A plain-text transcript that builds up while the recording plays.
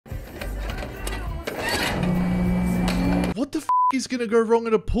What the f is gonna go wrong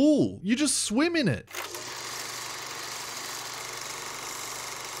at a pool? You just swim in it.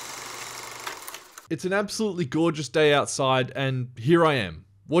 It's an absolutely gorgeous day outside, and here I am,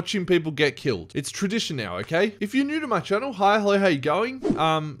 watching people get killed. It's tradition now, okay? If you're new to my channel, hi, hello, how you going?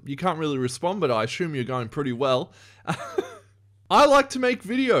 You can't really respond, but I assume you're going pretty well. I like to make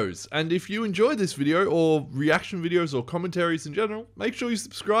videos, and if you enjoy this video, or reaction videos, or commentaries in general, make sure you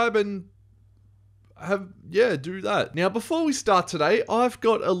subscribe and do that. Now, before we start today, I've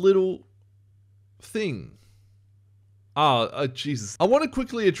got a little thing. Jesus. I want to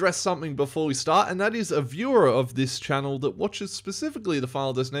quickly address something before we start, and that is a viewer of this channel that watches specifically the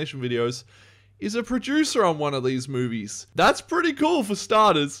Final Destination videos is a producer on one of these movies. That's pretty cool for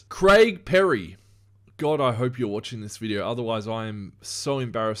starters. Craig Perry. God, I hope you're watching this video. Otherwise, I am so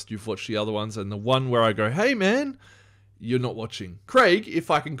embarrassed you've watched the other ones, and the one where I go, hey man, you're not watching. Craig,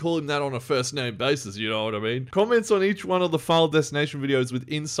 if I can call him that on a first name basis, you know what I mean? Comments on each one of the Final Destination videos with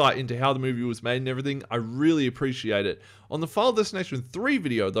insight into how the movie was made and everything. I really appreciate it. On the Final Destination 3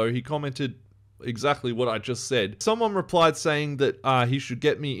 video though, he commented exactly what I just said. Someone replied saying that he should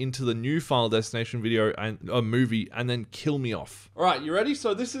get me into the new Final Destination video and a movie and then kill me off. All right, you ready?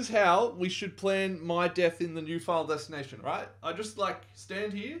 So this is how we should plan my death in the new Final Destination, right? I just like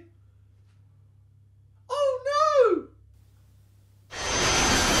stand here. Oh no!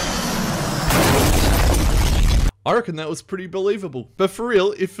 I reckon that was pretty believable. But for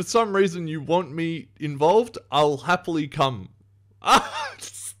real, if for some reason you want me involved, I'll happily come.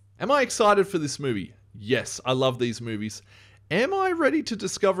 Am I excited for this movie? Yes, I love these movies. Am I ready to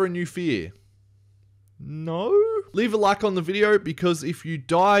discover a new fear? No? Leave a like on the video, because if you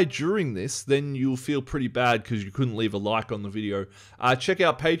die during this, then you'll feel pretty bad because you couldn't leave a like on the video. Check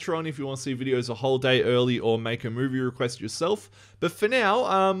out Patreon if you want to see videos a whole day early or make a movie request yourself. But for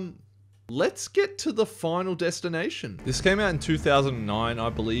now, let's get to the Final Destination. This came out in 2009, I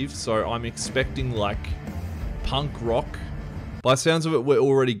believe, so I'm expecting like punk rock. By the sounds of it, we're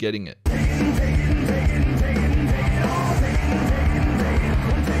already getting it.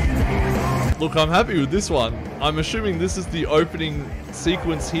 Look, I'm happy with this one. I'm assuming this is the opening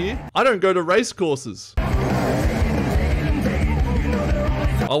sequence here. I don't go to race courses. I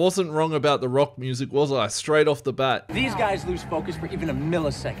wasn't wrong about the rock music, was I? Straight off the bat. These guys lose focus for even a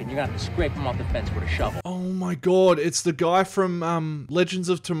millisecond. You're gonna have to scrape them off the fence with a shovel. Oh my god, it's the guy from Legends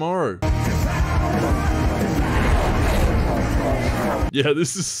of Tomorrow. Yeah,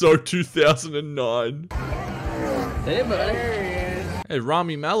 this is so 2009. Hey, buddy. Hey,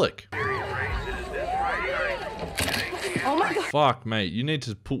 Rami Malek. Oh my god. Fuck, mate. You need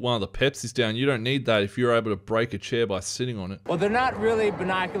to put one of the Pepsis down. You don't need that if you're able to break a chair by sitting on it. Well, they're not really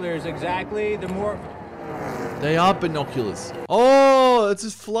binoculars exactly. They're more... They are binoculars. Oh, it's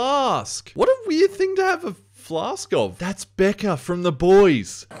a flask. What a weird thing to have a flask of. That's Becca from The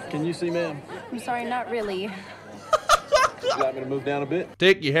Boys. Can you see, ma'am? I'm sorry, not really. Would you like me to move down a bit?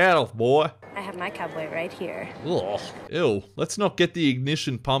 Take your hat off, boy. I have my cowboy right here. Ugh. Ew. Let's not get the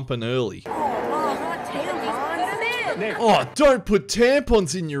ignition pumping early. Oh, don't put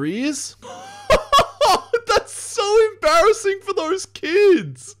tampons in your ears. That's so embarrassing for those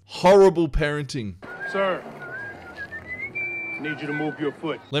kids. Horrible parenting. Sir, I need you to move your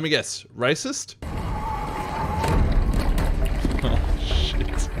foot. Let me guess. Racist? Oh,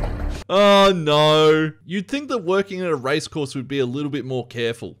 shit. Oh, no. You'd think that working at a race course would be a little bit more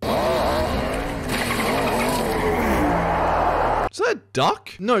careful. Is that a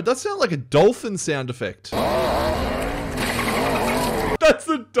duck? No, that sounded like a dolphin sound effect. That's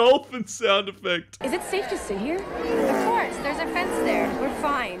a dolphin sound effect. Is it safe to sit here? Of course, there's a fence there. We're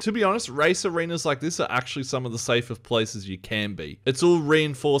fine. To be honest, race arenas like this are actually some of the safest places you can be. It's all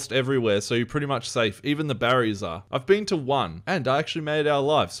reinforced everywhere, so you're pretty much safe. Even the barriers are. I've been to one, and I actually made it out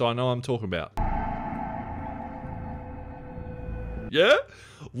alive, so I know what I'm talking about. Yeah?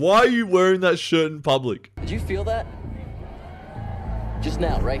 Why are you wearing that shirt in public? Did you feel that? Just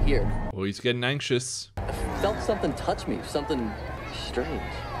now, right here. Well, he's getting anxious. I felt something touch me, something strange.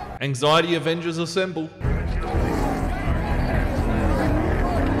 Anxiety Avengers assemble.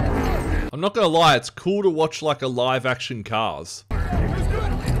 I'm not gonna lie, it's cool to watch like a live action Cars.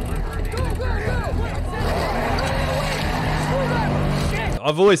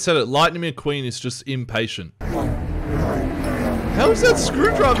 I've always said it, Lightning McQueen is just impatient. How is that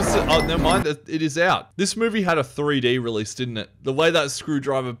screwdriver? Oh, never mind. It is out. This movie had a 3D release, didn't it? The way that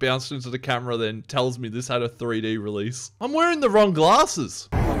screwdriver bounced into the camera then tells me this had a 3D release. I'm wearing the wrong glasses.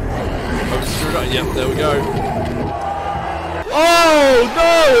 Oh, yep, there we go. Oh,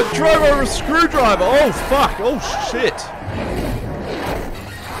 no! It drove over a screwdriver. Oh, fuck. Oh, shit.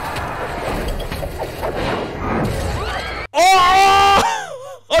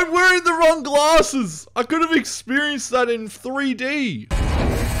 wearing the wrong glasses. I could have experienced that in 3D.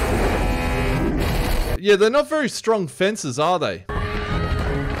 Yeah, they're not very strong fences, are they?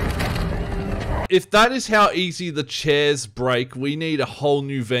 If that is how easy the chairs break, we need a whole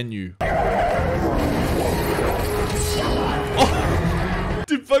new venue. Oh,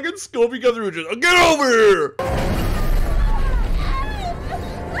 did fucking Scorpion go through and just, get over here!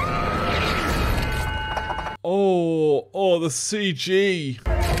 Oh, the CG.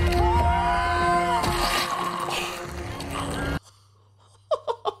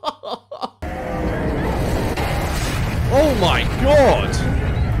 Oh my god!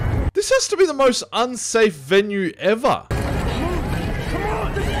 This has to be the most unsafe venue ever.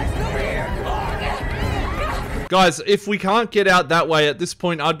 Guys, if we can't get out that way at this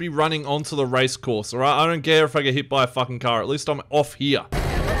point, I'd be running onto the race course, alright? I don't care if I get hit by a fucking car. At least I'm off here.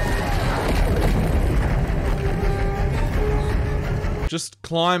 Just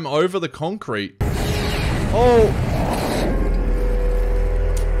climb over the concrete. Oh.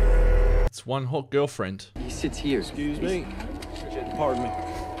 It's one hot girlfriend. He sits here. Excuse me. Pardon me.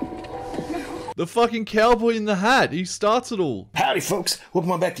 The fucking cowboy in the hat. He starts it all. Howdy, folks.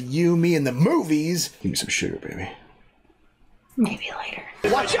 Welcome on back to You, Me, and the Movies. Give me some sugar, baby. Maybe later.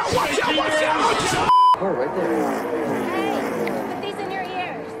 Watch out, watch out, watch out! Oh, right there. Hey, put these in your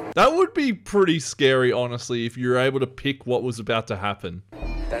ears. That would be pretty scary, honestly, if you were able to pick what was about to happen.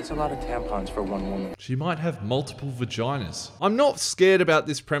 That's a lot of tampons for one woman. She might have multiple vaginas. I'm not scared about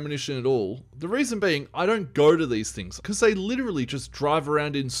this premonition at all. The reason being, I don't go to these things, because they literally just drive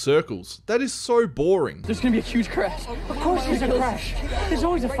around in circles. That is so boring. There's gonna be a huge crash. Of course there's a crash. There's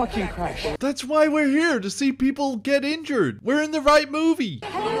always a fucking crash. That's why we're here, to see people get injured. We're in the right movie.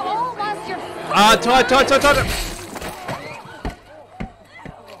 Have you all lost your... Tight.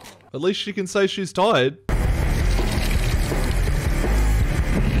 At least she can say she's tired.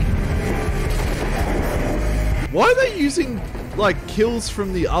 Why are they using, like, kills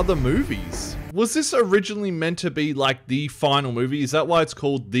from the other movies? Was this originally meant to be, like, the final movie? Is that why it's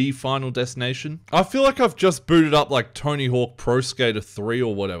called The Final Destination? I feel like I've just booted up, like, Tony Hawk Pro Skater 3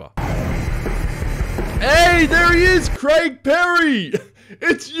 or whatever. Hey, there he is, Craig Perry!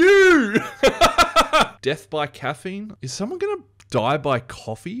 It's you! Death by caffeine? Is someone gonna die by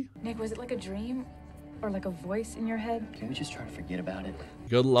coffee? Nick, was it like a dream? Or like a voice in your head? Can we just try to forget about it? You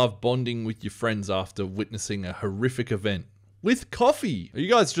gotta love bonding with your friends after witnessing a horrific event. With coffee! You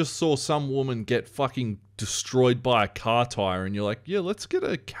guys just saw some woman get fucking destroyed by a car tire and you're like, yeah, let's get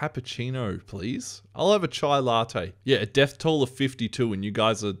a cappuccino, please. I'll have a chai latte. Yeah, a death toll of 52 and you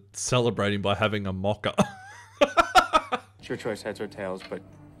guys are celebrating by having a mocha. It's your choice, heads or tails, but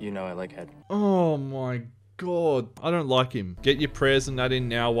you know I like head. Oh my god, I don't like him. Get your prayers and that in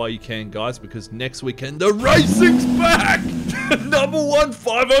now while you can, guys, because next weekend the racing's back! #1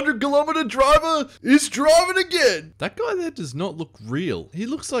 500-kilometer driver is driving again! That guy there does not look real. He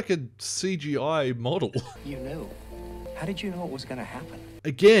looks like a CGI model. You knew. How did you know it was gonna happen?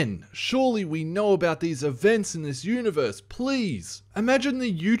 Again, surely we know about these events in this universe, please. Imagine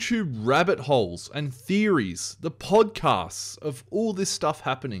the YouTube rabbit holes and theories, the podcasts of all this stuff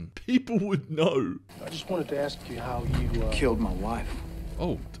happening. People would know. I just wanted to ask you how you Killed my wife.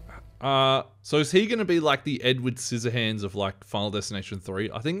 Oh, so is he gonna be like the Edward Scissorhands of like Final Destination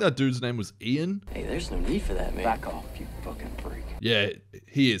 3? I think that dude's name was Ian. Hey, there's no need for that, man. Back off, you fucking freak. Yeah,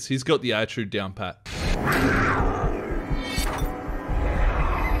 he is. He's got the attitude down pat.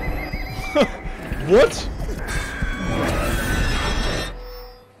 What?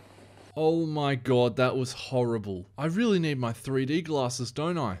 Oh my god, that was horrible. I really need my 3D glasses,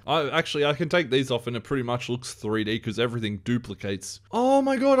 don't I? Actually, I can take these off and it pretty much looks 3D because everything duplicates. Oh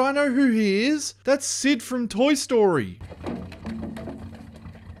my god, I know who he is. That's Sid from Toy Story.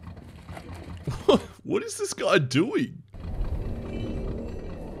 What is this guy doing?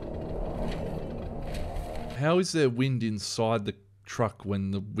 How is there wind inside the truck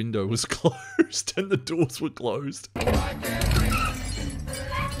when the window was closed and the doors were closed? Are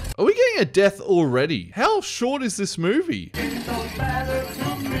we getting a death already? How short is this movie?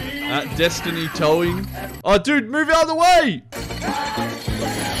 Destiny towing. Oh, dude, move out of the way!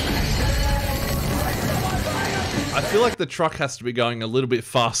 I feel like the truck has to be going a little bit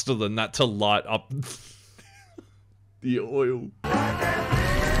faster than that to light up the oil.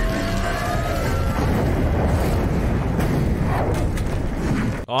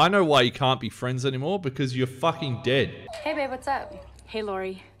 Oh, I know why you can't be friends anymore, because you're fucking dead. Hey, babe, what's up? Hey,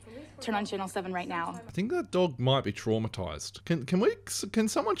 Lori. Turn on channel 7 right now. I think that dog might be traumatized. Can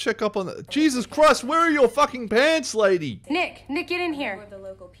someone check up on that? Jesus Christ, where are your fucking pants, lady? Nick, get in here. The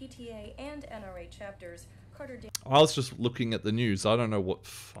local PTA and NRA chapters. I was just looking at the news. I don't know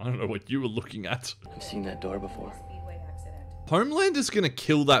what you were looking at. I've seen that door before. Homelander's gonna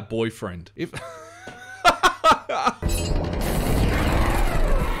kill that boyfriend. If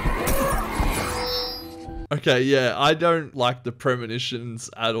Okay, yeah, I don't like the premonitions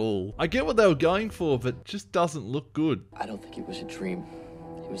at all. I get what they were going for, but it just doesn't look good. I don't think it was a dream.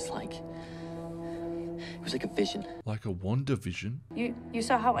 It was like a vision. Like a WandaVision. You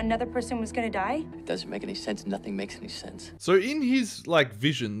saw how another person was gonna die? It doesn't make any sense. Nothing makes any sense. So in his, like,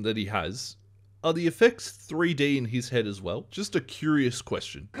 vision that he has, are the effects 3D in his head as well? Just a curious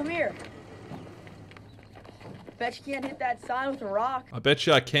question. Come here. Bet you can't hit that sign with a rock. I bet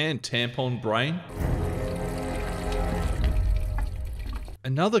you I can, tampon brain.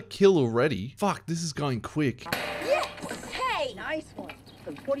 Another kill already? Fuck, this is going quick. Yes! Hey! Nice one.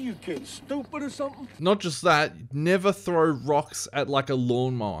 What are you kids, stupid or something? Not just that, never throw rocks at like a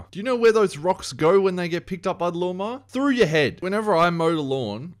lawnmower. Do you know where those rocks go when they get picked up by the lawnmower? Through your head. Whenever I mow the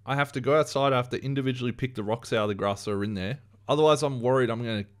lawn, I have to go outside, I have to individually pick the rocks out of the grass that are in there. Otherwise, I'm worried I'm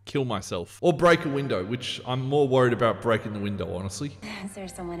going to kill myself. Or break a window, which I'm more worried about breaking the window, honestly. Is there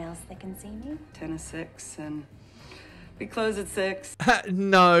someone else that can see me? 10 to 6, and we close at 6.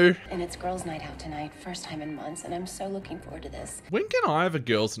 No. And it's girls' night out tonight, first time in months, and I'm so looking forward to this. When can I have a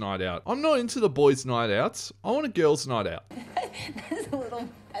girls' night out? I'm not into the boys' night outs. I want a girls' night out. That's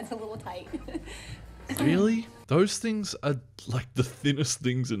a little tight. Really? Those things are like the thinnest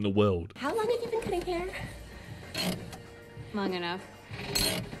things in the world. How long have you been cutting hair? Long enough.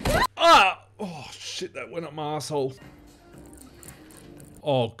 Ah! Oh, shit, that went up my asshole.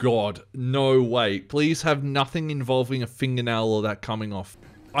 Oh, God. No way. Please have nothing involving a fingernail or that coming off.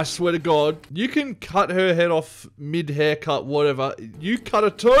 I swear to God, you can cut her head off mid-haircut, whatever. You cut a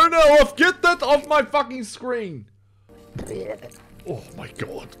toenail off. Get that off my fucking screen. Oh, my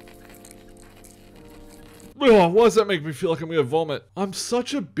God. Oh, why does that make me feel like I'm gonna vomit? I'm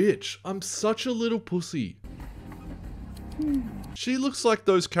such a bitch. I'm such a little pussy. She looks like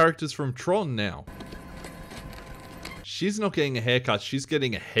those characters from Tron now. She's not getting a haircut, she's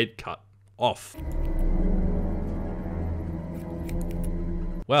getting a head cut off.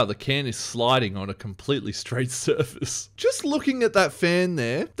 Wow, the can is sliding on a completely straight surface. Just looking at that fan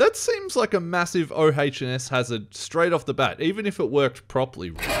there, that seems like a massive OH&S hazard straight off the bat, even if it worked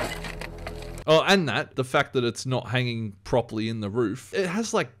properly. Oh, and the fact that it's not hanging properly in the roof. It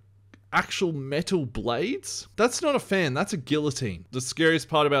has like actual metal blades? That's not a fan, that's a guillotine. The scariest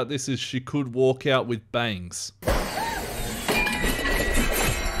part about this is she could walk out with bangs.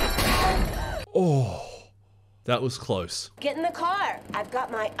 Oh, that was close. Get in the car. I've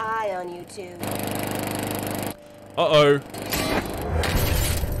got my eye on you two. Uh-oh.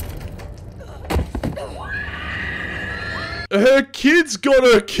 Her kids got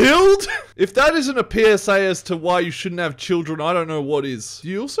her killed? If that isn't a PSA as to why you shouldn't have children, I don't know what is. Do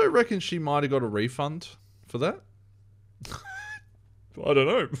you also reckon she might have got a refund for that? I don't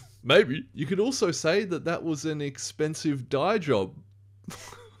know. Maybe. You could also say that that was an expensive dye job.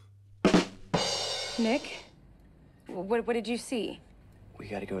 Nick, what did you see? We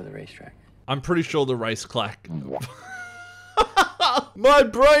gotta go to the racetrack. I'm pretty sure the race clack. My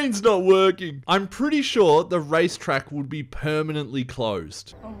brain's not working. I'm pretty sure the racetrack would be permanently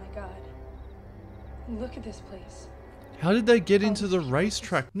closed. Oh my god. Look at this place. How did they get into the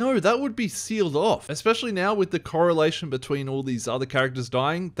racetrack? No, that would be sealed off. Especially now with the correlation between all these other characters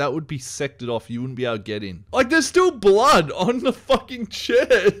dying, that would be sectored off. You wouldn't be able to get in. Like, there's still blood on the fucking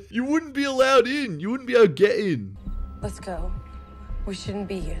chair. You wouldn't be allowed in. You wouldn't be able to get in. Let's go. We shouldn't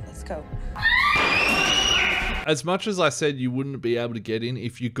be here. Let's go. As much as I said you wouldn't be able to get in,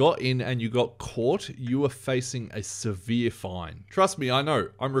 if you got in and you got caught, you are facing a severe fine. Trust me, I know.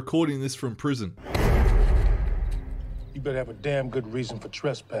 I'm recording this from prison. You better have a damn good reason for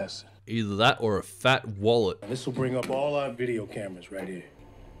trespassing. Either that or a fat wallet. This will bring up all our video cameras right here.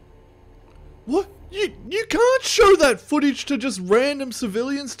 What? You can't show that footage to just random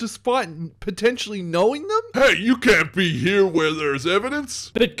civilians despite potentially knowing them? Hey, you can't be here where there's evidence.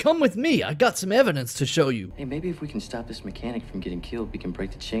 But come with me, I got some evidence to show you. Hey, maybe if we can stop this mechanic from getting killed, we can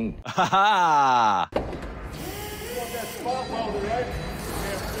break the chain. Ha ha!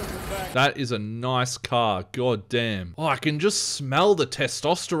 That is a nice car, god damn. Oh, I can just smell the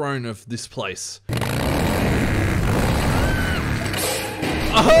testosterone of this place.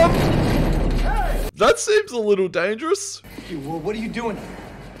 That seems a little dangerous. Well, what are you doing here?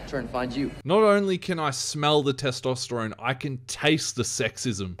 try and find you. Not only can I smell the testosterone, I can taste the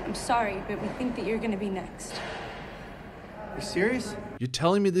sexism. I'm sorry, but we think that you're gonna be next. You serious? You're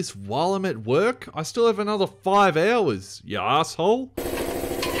telling me this while I'm at work? I still have another 5 hours, you asshole.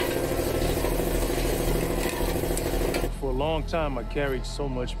 For a long time, I carried so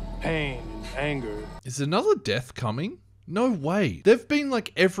much pain and anger. Is another death coming? No way. They've been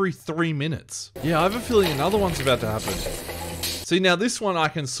like every 3 minutes. Yeah, I have a feeling another one's about to happen. See, now this one I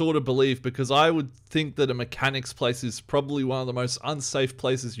can sort of believe because I would think that a mechanic's place is probably one of the most unsafe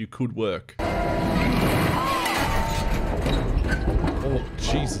places you could work. Oh,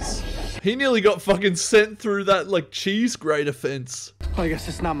 Jesus. He nearly got fucking sent through that, like, cheese grater fence. Well, I guess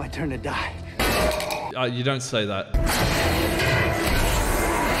it's not my turn to die. You don't say that.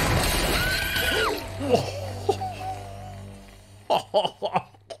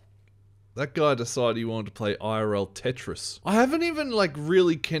 That guy decided he wanted to play IRL Tetris. I haven't even like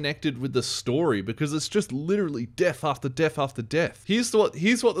really connected with the story because it's just literally death after death after death. Here's what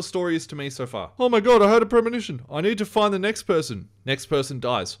the story is to me so far. Oh my god, I had a premonition. I need to find the next person. Next person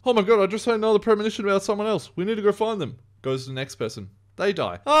dies. Oh my god, I just had another premonition about someone else. We need to go find them. Goes to the next person. They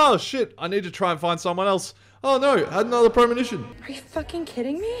die. Oh shit, I need to try and find someone else. Oh no, had another premonition. Are you fucking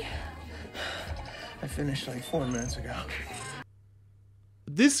kidding me? I finished like 4 minutes ago.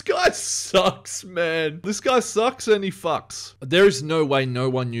 This guy sucks, man. This guy sucks and he fucks. There is no way no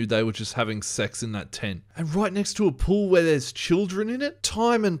one knew they were just having sex in that tent. And right next to a pool where there's children in it?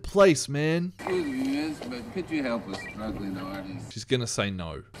 Time and place, man. Excuse me, miss, but could you help a struggling artist? She's gonna say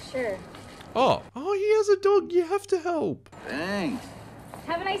no. Sure. Oh, he has a dog. You have to help. Thanks.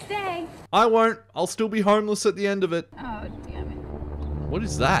 Have a nice day. I won't. I'll still be homeless at the end of it. Oh, damn it. What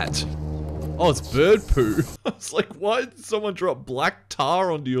is that? Oh, it's bird poo. I was like, why did someone drop black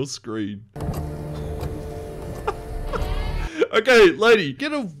tar onto your screen? Okay, lady,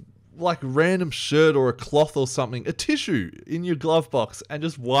 get a like random shirt or a cloth or something, a tissue in your glove box and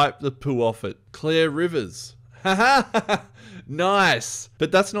just wipe the poo off it. Claire Rivers. Haha. Nice.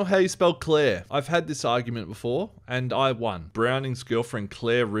 But that's not how you spell Claire. I've had this argument before and I won. Browning's girlfriend,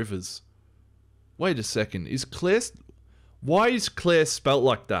 Claire Rivers. Wait a second. Why is Claire spelt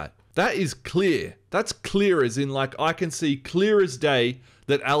like that? That is clear. That's clear as in like I can see clear as day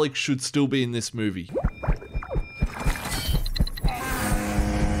that Alex should still be in this movie.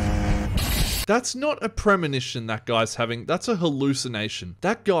 That's not a premonition that guy's having. That's a hallucination.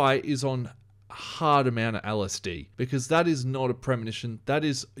 That guy is on a hard amount of LSD because that is not a premonition. That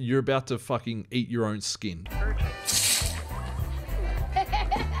is you're about to fucking eat your own skin.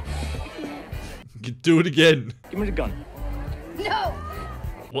 Do it again. Give me the gun. No!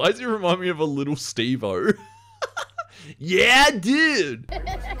 Why does he remind me of a little Steve-O? Yeah, dude!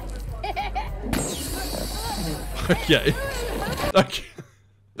 Okay. Okay.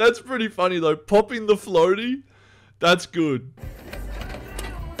 That's pretty funny though. Popping the floaty? That's good.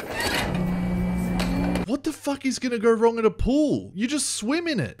 What the fuck is gonna go wrong at a pool? You just swim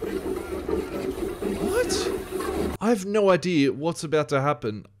in it. What? I have no idea what's about to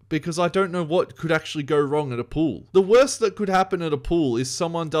happen. Because I don't know what could actually go wrong at a pool. The worst that could happen at a pool is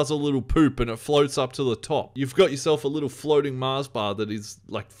someone does a little poop and it floats up to the top. You've got yourself a little floating Mars bar that is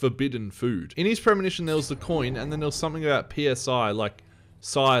like forbidden food. In his premonition there was the coin and then there was something about PSI like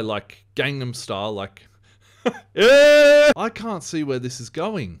Psy like Gangnam Style like yeah! I can't see where this is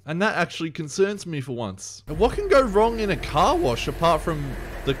going. And that actually concerns me for once. And what can go wrong in a car wash apart from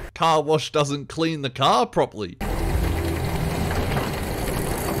the car wash doesn't clean the car properly?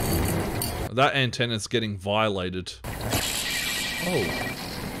 That antenna's getting violated. Oh.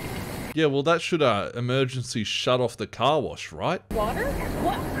 Yeah, well that should emergency shut off the car wash, right? Water?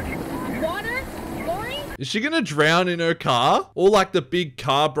 What? Water? Lori? Is she gonna drown in her car? Or like the big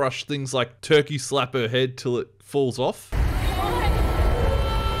car brush things like turkey slap her head till it falls off?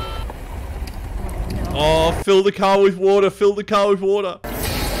 Oh, fill the car with water, fill the car with water.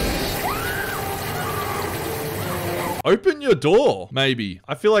 Open your door, maybe.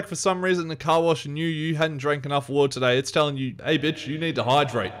 I feel like for some reason the car wash knew you hadn't drank enough water today. It's telling you, hey bitch, you need to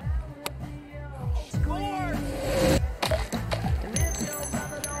hydrate.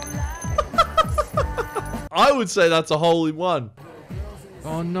 I would say that's a hole in one.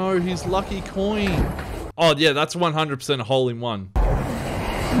 Oh no, his lucky coin. Oh yeah, that's 100% a hole in one.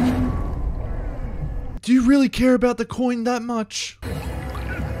 Do you really care about the coin that much?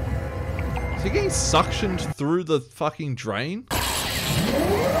 Is he getting suctioned through the fucking drain?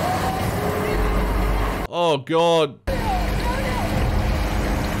 Oh god.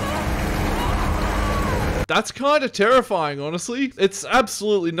 That's kind of terrifying, honestly. It's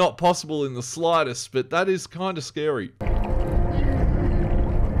absolutely not possible in the slightest, but that is kind of scary.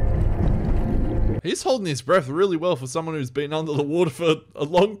 He's holding his breath really well for someone who's been under the water for a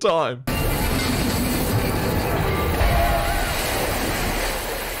long time.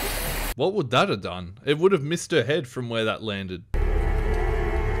 What would that have done? It would have missed her head from where that landed.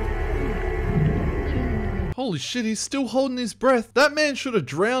 Holy shit, he's still holding his breath. That man should have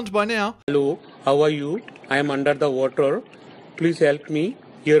drowned by now. Hello, how are you? I am under the water. Please help me.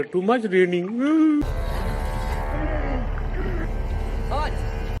 Here too much raining.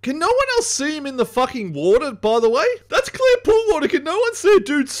 Can no one else see him in the fucking water, by the way? That's clear pool water. Can no one see a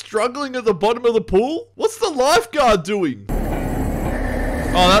dude struggling at the bottom of the pool? What's the lifeguard doing?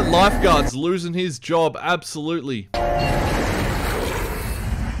 Oh, that lifeguard's losing his job, absolutely.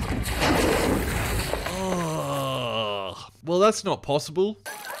 Oh, well, that's not possible.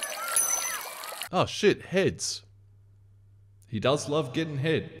 Oh shit, heads. He does love getting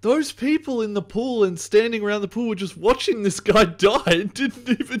head. Those people in the pool and standing around the pool were just watching this guy die and didn't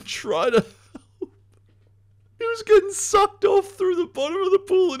even try to help. He was getting sucked off through the bottom of the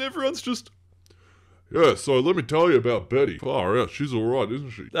pool and everyone's just... Yeah, so let me tell you about Betty. Far out, she's alright, isn't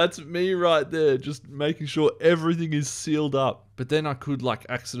she? That's me right there, just making sure everything is sealed up. But then I could like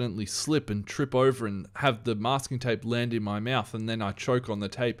accidentally slip and trip over and have the masking tape land in my mouth and then I choke on the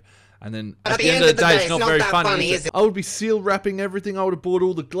tape. And then at the end of the day, it's not very funny, is it? I would be seal wrapping everything. I would have bought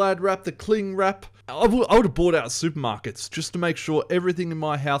all the Glad wrap, the cling wrap. I would have bought out supermarkets just to make sure everything in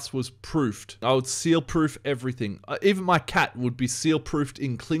my house was proofed. I would seal proof everything. Even my cat would be seal proofed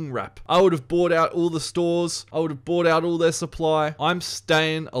in cling wrap. I would have bought out all the stores. I would have bought out all their supply. I'm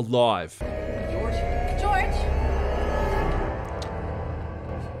staying alive. George!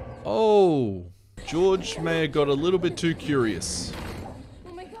 Oh, George may have got a little bit too curious.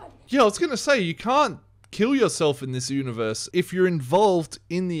 Yeah, I was going to say, you can't kill yourself in this universe if you're involved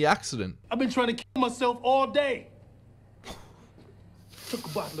in the accident. I've been trying to kill myself all day. Took a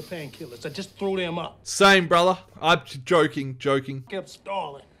bottle of painkillers. I just threw them up. Same, brother. I'm joking. Kept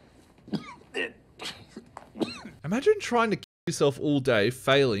stalling. Imagine trying to kill yourself all day,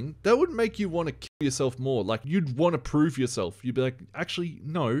 failing. That would make you want to kill yourself more. Like, you'd want to prove yourself. You'd be like, actually,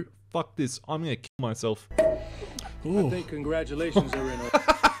 no, fuck this. I'm going to kill myself. Ooh. I think congratulations are in order.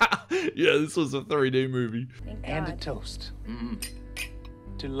 Yeah, this was a 3D movie. And a toast.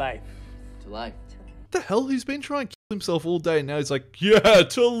 To life. To life. What the hell? He's been trying to kill himself all day and now he's like, yeah,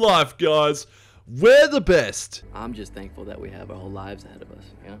 to life, guys. We're the best. I'm just thankful that we have our whole lives ahead of us,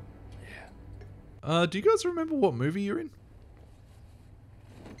 you know? Yeah. Do you guys remember what movie you're in?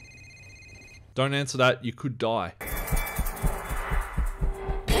 Don't answer that. You could die.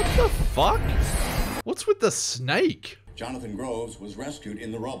 What the fuck? What's with the snake? Jonathan Groves was rescued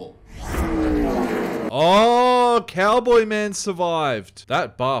in the rubble. Oh, Cowboy Man survived.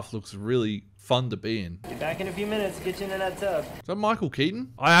 That bath looks really fun to be in. Be back in a few minutes. Get you in that tub. Is that Michael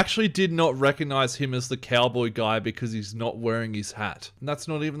Keaton? I actually did not recognize him as the cowboy guy because he's not wearing his hat. And that's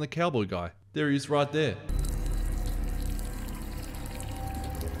not even the cowboy guy. There he is right there.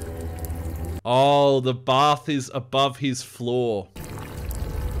 Oh, the bath is above his floor.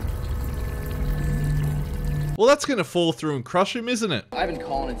 Well, that's going to fall through and crush him, isn't it? I've been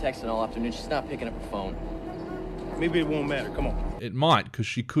calling and texting all afternoon. She's not picking up her phone. Maybe it won't matter. Come on. It might, because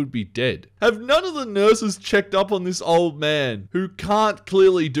she could be dead. Have none of the nurses checked up on this old man who can't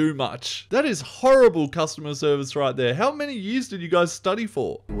clearly do much? That is horrible customer service right there. How many years did you guys study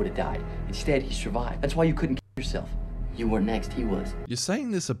for? He would have died. Instead, he survived. That's why you couldn't kill yourself. You weren't next, he was. You're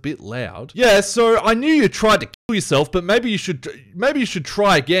saying this a bit loud. Yeah, so I knew you tried to kill yourself, but maybe you should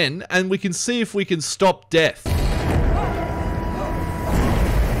try again, and we can see if we can stop death.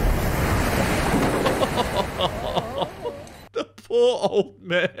 The poor old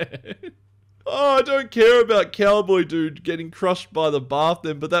man. Oh, I don't care about Cowboy Dude getting crushed by the bath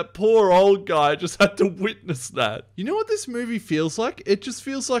then, but that poor old guy just had to witness that. You know what this movie feels like? It just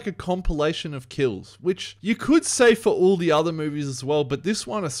feels like a compilation of kills, which you could say for all the other movies as well, but this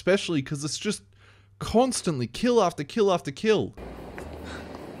one especially because it's just constantly kill after kill after kill.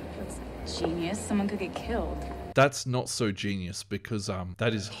 That's genius. Someone could get killed. That's not so genius because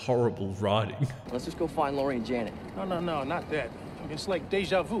that is horrible writing. Let's just go find Lori and Janet. No, not that. I mean, it's like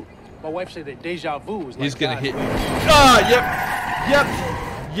deja vu. My wife said that deja vu is like... He's gonna hit... Ah,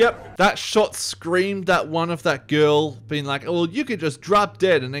 yep. That shot screamed that one of that girl being like, oh, well, you could just drop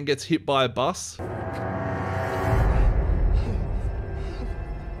dead and then gets hit by a bus.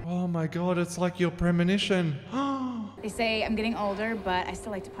 Oh my god, it's like your premonition. They say I'm getting older, but I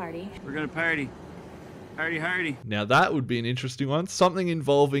still like to party. We're gonna party. Hardy. Now that would be an interesting one. Something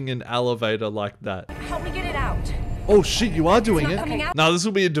involving an elevator like that. Help me get it out. Oh shit, you are doing it. Okay. No, this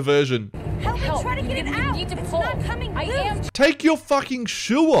will be a diversion. Help. Try to get it out. You need to it's pull. not coming. I am. Take your fucking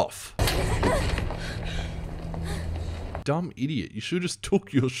shoe off. Dumb idiot. You should have just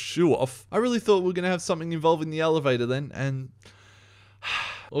took your shoe off. I really thought we were going to have something involving the elevator then, and...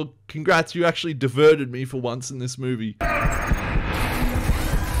 Well, congrats, you actually diverted me for once in this movie.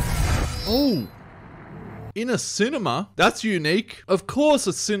 Oh! In a cinema? That's unique. Of course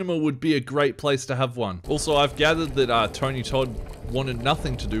a cinema would be a great place to have one. Also, I've gathered that Tony Todd wanted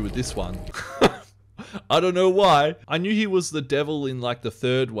nothing to do with this one. I don't know why. I knew he was the devil in like the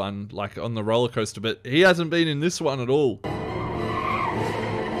third one, like on the roller coaster, but he hasn't been in this one at all.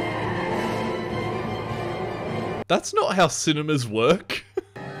 That's not how cinemas work.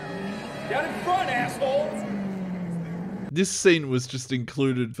 Down in front, assholes! This scene was just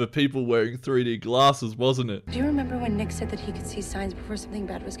included for people wearing 3D glasses, wasn't it? Do you remember when Nick said that he could see signs before something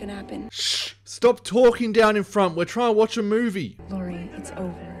bad was gonna happen? Shh! Stop talking down in front. We're trying to watch a movie. Lori, it's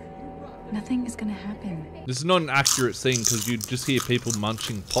over. Nothing is gonna happen. This is not an accurate scene because you just hear people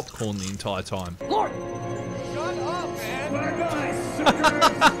munching popcorn the entire time. Lord! Shut up, man! Bye-bye,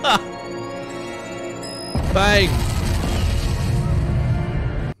 suckers! Bang!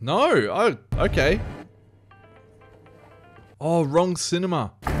 No, oh, okay. Oh, wrong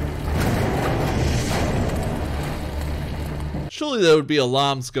cinema. Surely there would be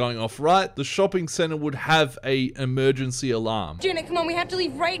alarms going off, right? The shopping center would have an emergency alarm. Janet, come on, we have to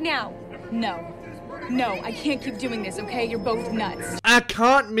leave right now. No. No, I can't keep doing this, okay? You're both nuts. I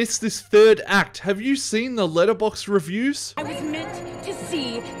can't miss this third act. Have you seen the Letterboxd reviews? I was meant to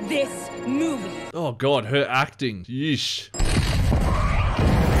see this movie. Oh god, her acting. Yeesh.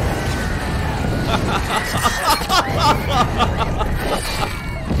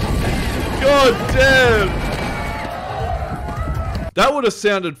 God damn! That would have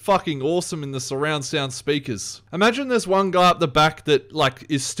sounded fucking awesome in the surround sound speakers. Imagine there's one guy up the back that like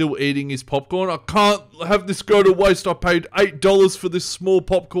is still eating his popcorn. I can't have this go to waste. I paid $8 for this small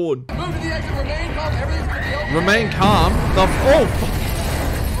popcorn. Move to the exit, remain calm, everything's gonna be okay. Remain calm?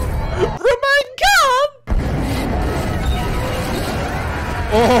 Remain calm?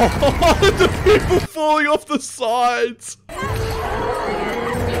 Oh, the people falling off the sides.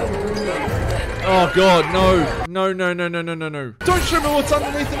 Oh god, no. No, no, no, no, no, no, no. Don't show me what's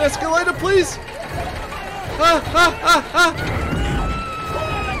underneath an escalator, please. Ah, ah, ah, ah.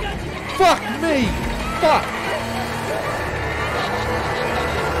 Fuck me. Fuck.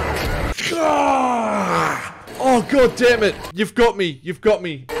 Ah. Oh god damn it. You've got me. You've got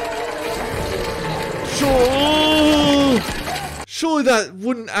me. Sure. Surely that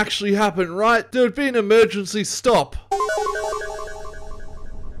wouldn't actually happen, right? There would be an emergency stop.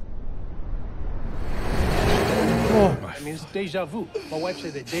 Oh my. I mean, it's deja vu. My wife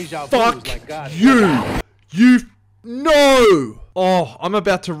said that deja vu Fuck is like God. you! No! Oh, I'm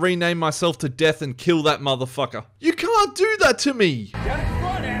about to rename myself to Death and kill that motherfucker. You can't do that to me! Down in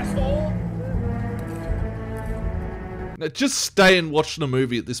front, asshole! Now, just stay and watch the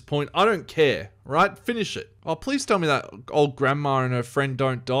movie at this point. I don't care, right? Finish it. Oh, please tell me that old grandma and her friend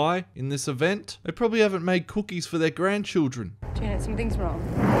don't die in this event. They probably haven't made cookies for their grandchildren. Janet, something's wrong.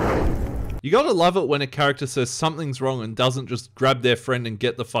 You gotta love it when a character says something's wrong and doesn't just grab their friend and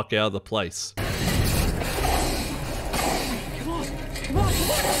get the fuck out of the place. Come on! Come on!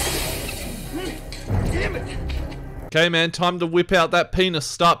 Damn it! Okay, man, time to whip out that penis.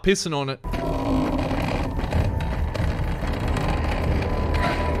 Start pissing on it.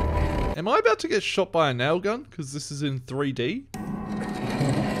 Am I about to get shot by a nail gun? Because this is in 3D?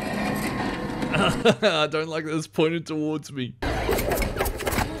 I don't like that it's pointed towards me.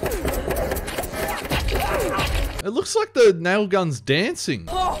 It looks like the nail gun's dancing.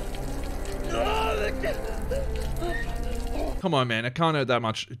 Come on, man. I can't hurt that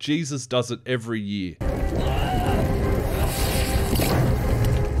much. Jesus does it every year.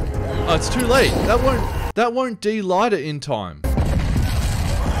 Oh, it's too late. That won't de-light it in time.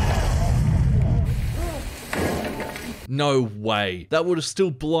 No way. That would have still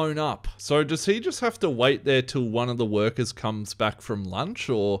blown up. So does he just have to wait there till one of the workers comes back from lunch,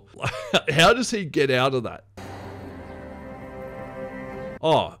 or how does he get out of that?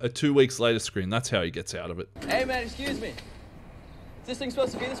 Oh, a 2 weeks later screen. That's how he gets out of it. Hey man, excuse me. Is this thing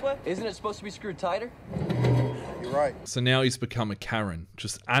supposed to be this way? Isn't it supposed to be screwed tighter? You're right. So now he's become a Karen,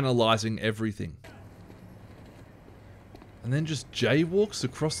 just analyzing everything. And then just jaywalks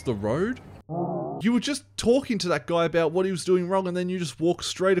across the road? You were just talking to that guy about what he was doing wrong and then you just walk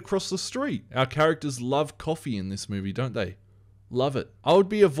straight across the street. Our characters love coffee in this movie, don't they? Love it. I would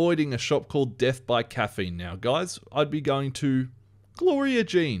be avoiding a shop called Death by Caffeine now, guys. I'd be going to Gloria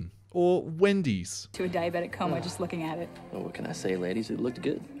Jean or Wendy's? To a diabetic coma just looking at it. Well, what can I say, ladies? It looked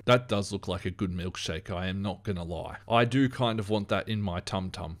good. That does look like a good milkshake, I am not gonna lie. I do kind of want that in my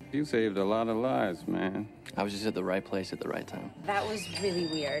tum-tum. You saved a lot of lives, man. I was just at the right place at the right time. That was really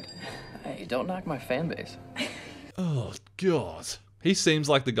weird. Hey, don't knock my fan base. Oh, God. He seems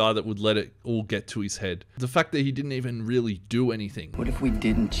like the guy that would let it all get to his head. The fact that he didn't even really do anything. What if we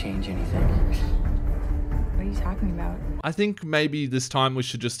didn't change anything? What are you talking about? I think maybe this time we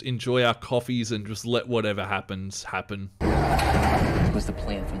should just enjoy our coffees and just let whatever happens happen. What was the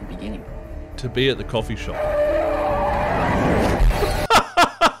plan from the beginning? To be at the coffee shop.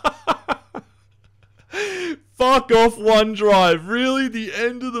 Fuck off OneDrive. Really? The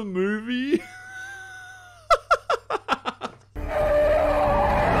end of the movie?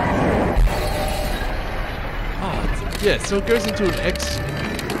 Yeah, so it goes into an X...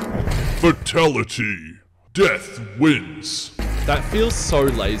 Fatality. Death wins. That feels so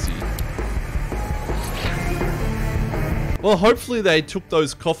lazy. Well, hopefully they took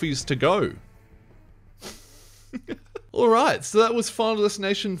those coffees to go. Alright, so that was Final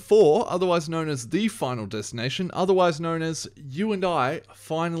Destination 4, otherwise known as The Final Destination, otherwise known as You and I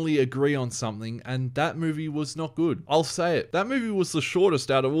finally agree on something, and that movie was not good. I'll say it. That movie was the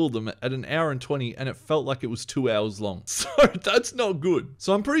shortest out of all of them at 1 hour and 20, and it felt like it was 2 hours long. So that's not good.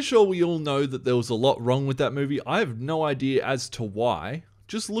 So I'm pretty sure we all know that there was a lot wrong with that movie. I have no idea as to why.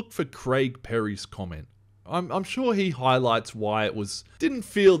 Just look for Craig Perry's comment. I'm sure he highlights why it didn't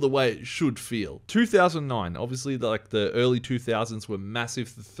feel the way it should feel. 2009, obviously like the early 2000s were massive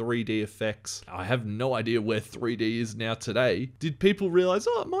for 3D effects. I have no idea where 3D is now today. Did people realize,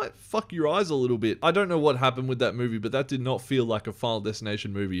 oh, it might fuck your eyes a little bit? I don't know what happened with that movie, but that did not feel like a Final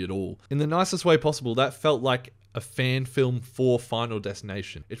Destination movie at all. In the nicest way possible, that felt like a fan film for Final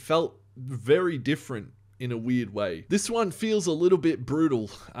Destination. It felt very different in a weird way. This one feels a little bit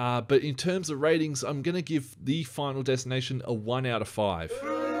brutal, but in terms of ratings, I'm gonna give The Final Destination a 1 out of 5.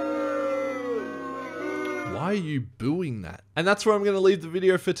 Why are you booing that? And that's where I'm going to leave the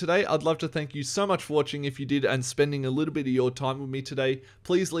video for today. I'd love to thank you so much for watching if you did and spending a little bit of your time with me today.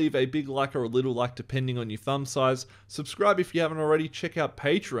 Please leave a big like or a little like depending on your thumb size. Subscribe if you haven't already. Check out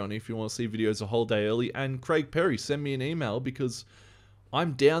Patreon if you want to see videos a whole day early. And Craig Perry, send me an email because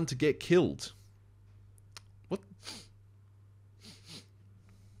I'm down to get killed.